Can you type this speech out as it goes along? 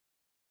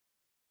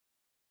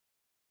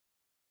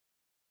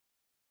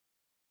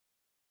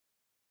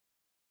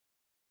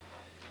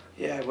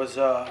Yeah, it was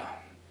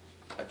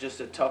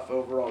just a tough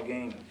overall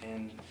game,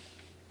 and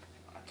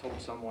I told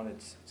someone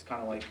it's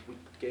kind of like we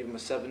gave them a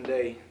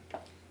 7-day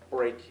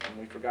break, and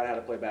we forgot how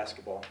to play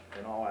basketball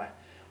in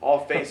all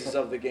phases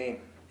of the game,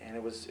 and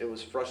it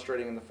was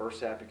frustrating in the first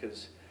half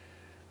because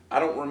I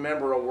don't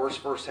remember a worse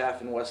first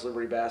half in West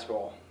Liberty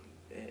basketball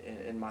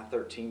in my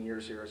 13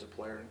 years here as a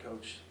player and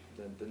coach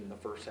than the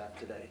first half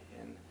today,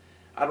 and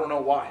I don't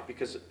know why,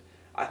 because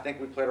I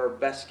think we played our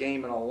best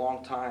game in a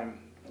long time.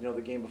 You know, the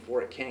game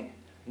before at King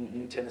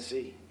in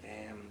Tennessee,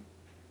 and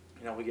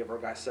you know, we give our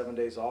guys 7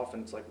 days off,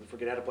 and it's like we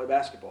forget how to play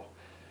basketball,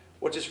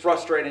 which is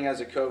frustrating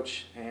as a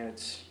coach. And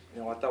it's,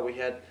 you know, I thought we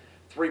had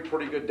 3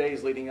 pretty good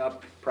days leading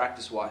up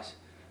practice-wise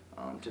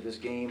to this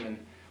game, and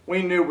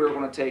we knew we were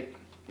going to take,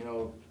 you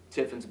know,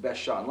 Tiffin's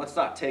best shot. And let's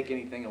not take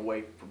anything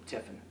away from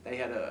Tiffin. They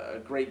had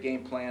a great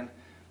game plan.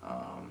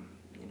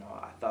 You know,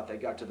 I thought they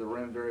got to the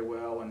rim very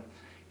well, and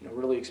you know,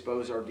 really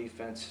exposed our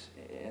defense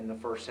in the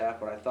first half.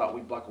 But I thought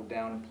we buckled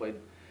down and played,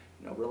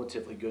 you know,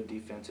 relatively good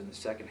defense in the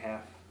second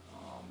half.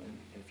 And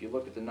if you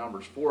look at the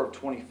numbers, 4 of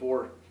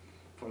 24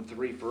 from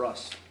 3 for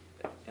us,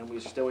 and we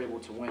were still able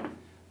to win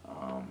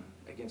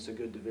against a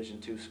good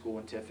Division II school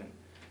in Tiffin.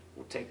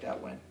 We'll take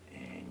that win.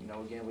 And you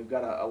know, again, we've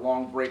got a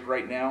long break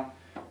right now.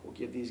 We'll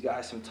give these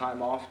guys some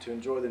time off to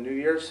enjoy the New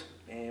Year's,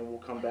 and we'll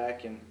come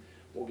back and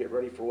we'll get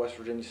ready for West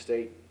Virginia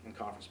State in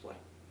conference play.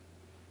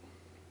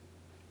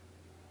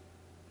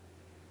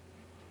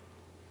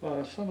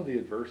 Some of the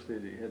adversity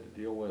that you had to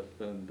deal with,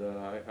 and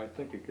I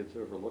think it gets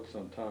overlooked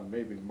sometimes.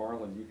 Maybe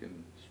Marlon, you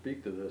can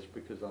speak to this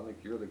because I think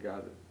you're the guy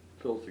that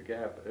fills the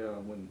gap.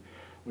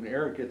 When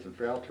Eric gets in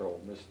foul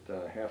trouble, missed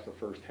half the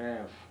first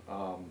half,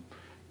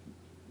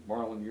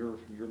 Marlon,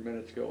 your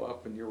minutes go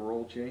up and your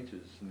role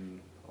changes and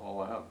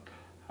all out.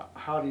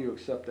 How do you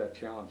accept that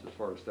challenge as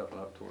far as stepping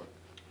up to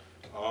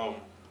it?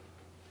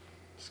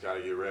 Just got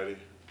to get ready.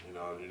 You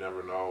know, you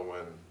never know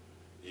when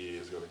he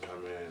is going to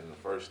come in. The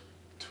first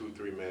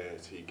 2-3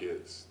 minutes, he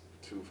gets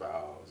 2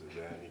 fouls, and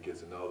then he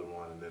gets another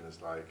one, and then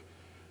it's like,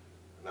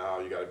 now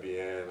you got to be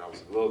in. I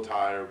was a little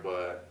tired,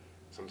 but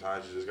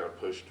sometimes you just got to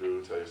push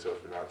through, tell yourself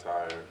you're not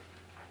tired,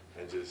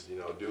 and just, you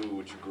know, do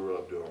what you grew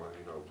up doing,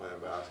 you know, playing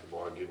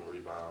basketball, getting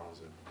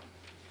rebounds, and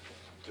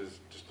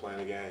just playing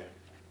the game.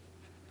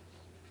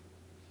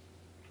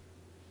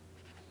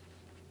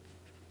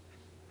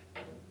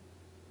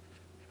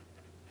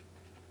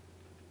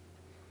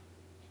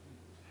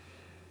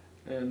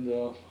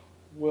 And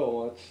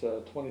Will,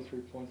 that's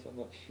 23 points. I'm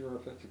not sure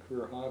if that's a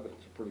career high, but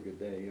it's a pretty good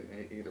day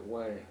either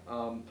way.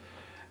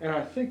 And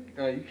I think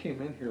you came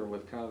in here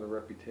with kind of the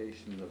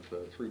reputation of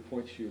the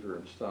 3-point shooter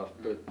and stuff,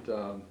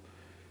 but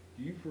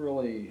you've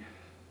really,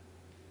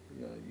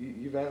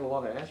 you've added a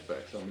lot of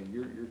aspects. I mean,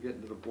 you're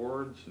getting to the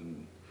boards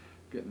and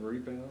getting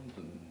rebounds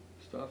and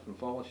stuff and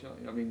follow shot.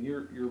 I mean,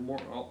 you're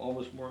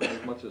almost more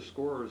as much a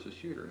scorer as a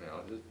shooter now.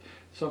 Is it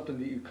something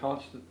that you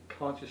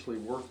consciously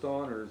worked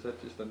on, or is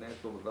that just a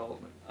natural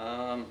development?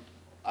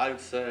 I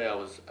would say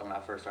when I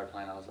first started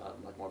playing, I was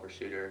like more of a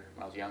shooter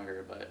when I was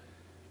younger, but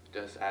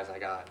just as I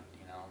got,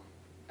 you know,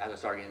 as I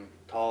started getting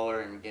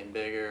taller and getting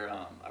bigger,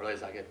 I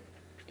realized I could,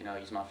 you know,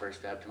 use my first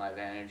step to my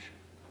advantage,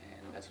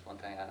 and that's one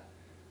thing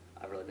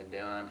I've really been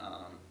doing.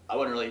 I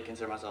wouldn't really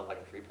consider myself like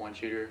a 3-point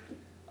shooter.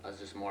 I was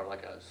just more of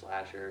like a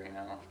slasher, you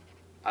know.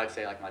 I'd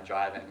say like my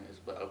driving is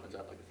what opens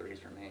up like the threes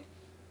for me.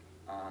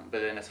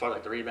 But then as far as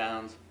like the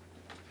rebounds,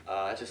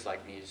 it's just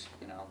like me just,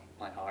 you know,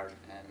 playing hard,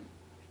 and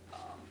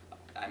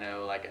I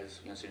know like as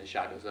soon as the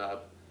shot goes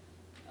up,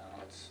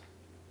 it's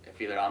if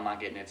either I'm not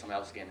getting it, somebody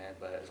else is getting it.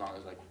 But as long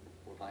as like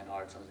we're playing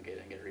hard, someone's getting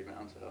it and get a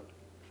rebound. So.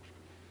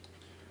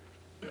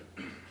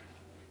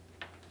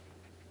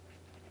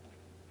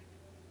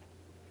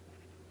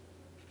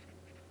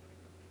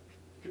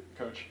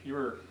 Coach,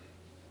 you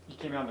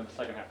came out in the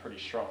second half pretty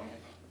strong.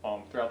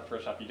 Throughout the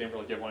first half, you didn't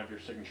really get one of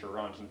your signature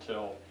runs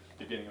until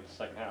the beginning of the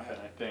second half, and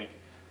I think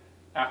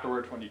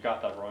afterwards, when you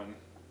got that run,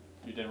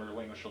 you didn't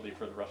relinquish the lead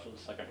for the rest of the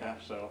second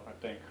half. So I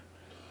think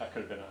that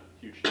could have been a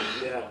huge change.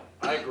 Yeah,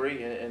 I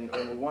agree. And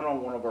we went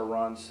on one of our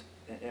runs,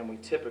 and we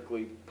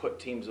typically put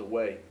teams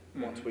away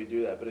once we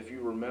do that. But if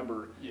you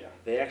remember,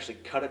 they actually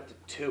cut it to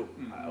 2.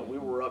 We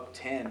were up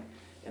 10,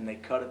 and they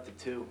cut it to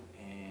 2.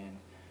 And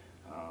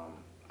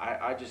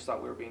I just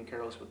thought we were being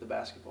careless with the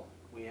basketball.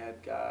 We had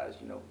guys,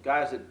 you know,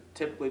 guys that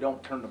typically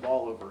don't turn the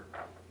ball over,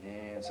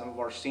 and some of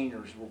our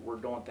seniors were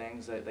doing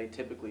things that they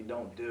typically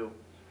don't do.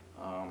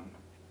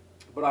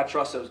 But I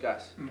trust those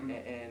guys,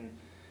 and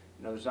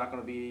you know, there's not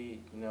going to be,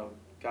 you know,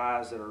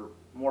 guys that are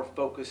more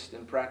focused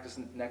in practice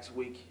next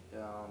week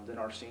than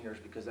our seniors,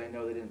 because they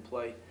know they didn't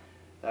play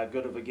that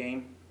good of a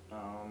game.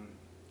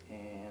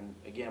 And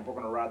again, we're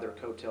going to ride their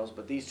coattails.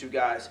 But these 2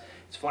 guys,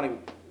 it's funny,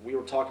 we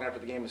were talking after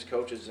the game as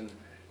coaches, and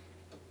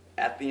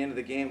at the end of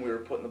the game, we were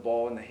putting the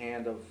ball in the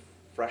hand of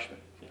freshmen,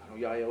 you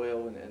know,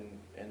 Yayo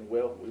and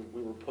Will.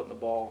 We were putting the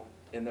ball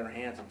in their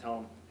hands and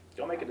telling them,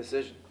 go make a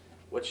decision,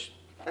 which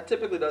that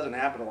typically doesn't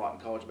happen a lot in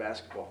college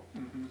basketball.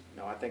 You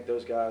know, I think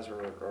those guys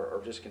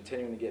are just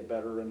continuing to get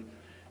better. And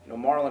you know,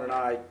 Marlon and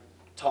I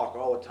talk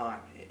all the time,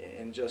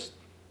 and just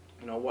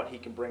you know, what he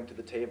can bring to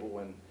the table,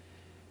 and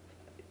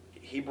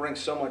he brings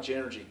so much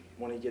energy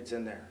when he gets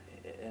in there.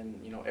 And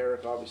you know,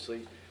 Eric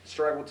obviously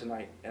struggled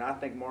tonight, and I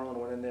think Marlon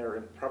went in there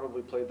and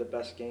probably played the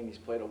best game he's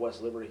played at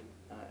West Liberty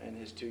in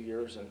his 2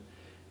 years. And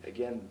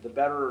again, the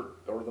better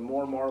or the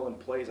more Marlon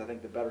plays, I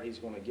think the better he's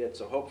going to get.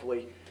 So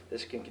hopefully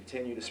this can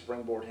continue to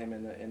springboard him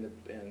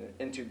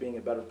into being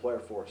a better player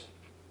for us.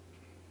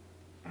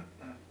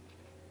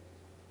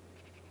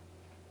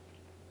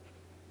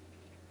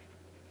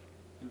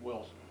 And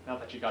Will, now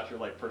that you got your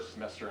first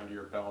semester under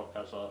your belt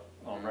as a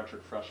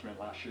redshirt freshman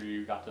last year,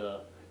 you got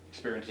to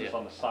experience this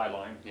on the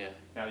sideline. Yeah.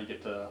 Now you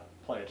get to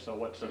play it. So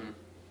what's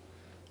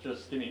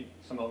just give me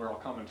some overall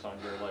comments on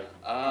your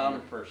on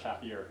your first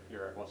half year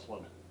here at West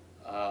Liberty.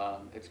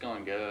 It's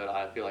going good.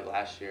 I feel like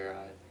last year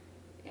I,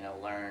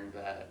 learned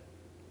that,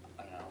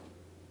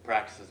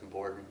 practice is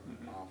important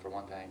for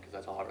one thing, because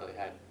that's all I really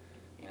had,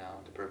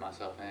 to prove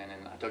myself in,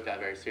 and I took that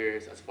very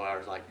serious. As far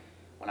as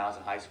when I was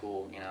in high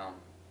school,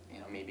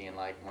 me being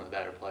one of the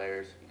better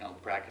players,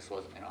 practice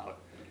wasn't,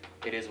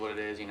 it is what it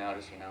is,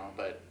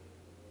 but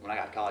when I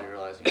got to college, I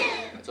realized,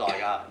 that's all I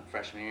got.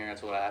 Freshman year,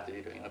 that's what I have to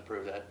do to,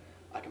 prove that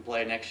I can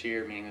play next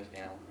year, meaning,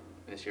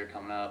 this year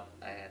coming up,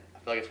 and I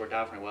feel like it's worked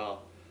out for me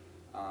well.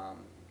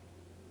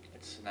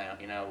 It's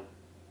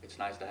it's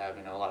nice to have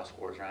a lot of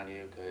scores around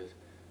you, because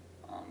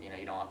if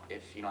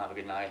you don't have a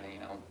good night, then you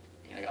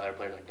got other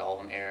players like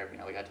Dalton, Eric.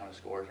 We got a ton of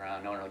scores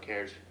around. No one really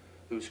cares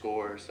who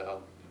scores,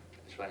 so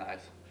it's really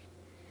nice.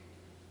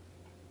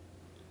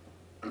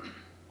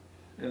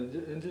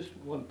 And just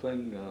one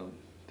thing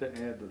to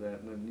add to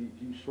that, and then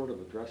you sort of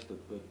addressed it,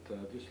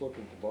 but just look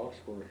at the box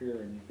score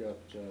here, and you've got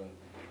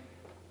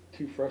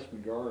 2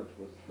 freshman guards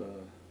with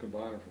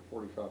combining for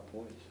 45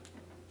 points.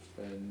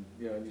 And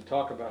you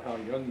talk about how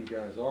young you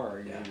guys are.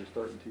 You're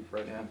starting 2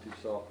 freshmen, 2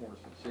 sophomores,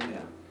 and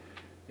seniors.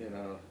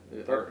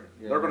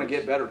 They're going to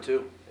get better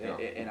too, Yeah.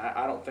 and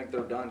I don't think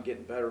they're done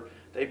getting better.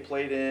 They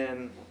played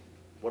in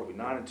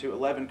 9-2,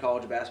 11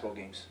 college basketball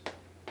games.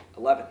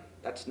 11.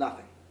 That's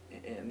nothing.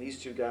 And these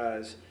 2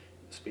 guys,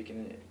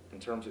 speaking in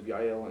terms of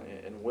Yael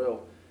and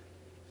Will,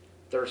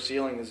 their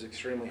ceiling is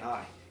extremely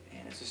high,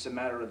 and it's just a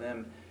matter of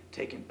them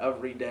taking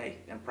every day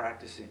and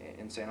practicing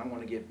and saying, I'm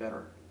going to get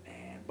better.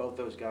 And both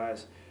those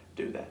guys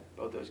do that.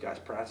 Both those guys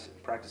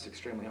practice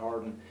extremely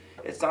hard, and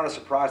it's not a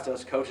surprise to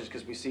us coaches,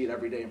 because we see it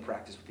every day in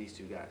practice with these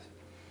 2 guys.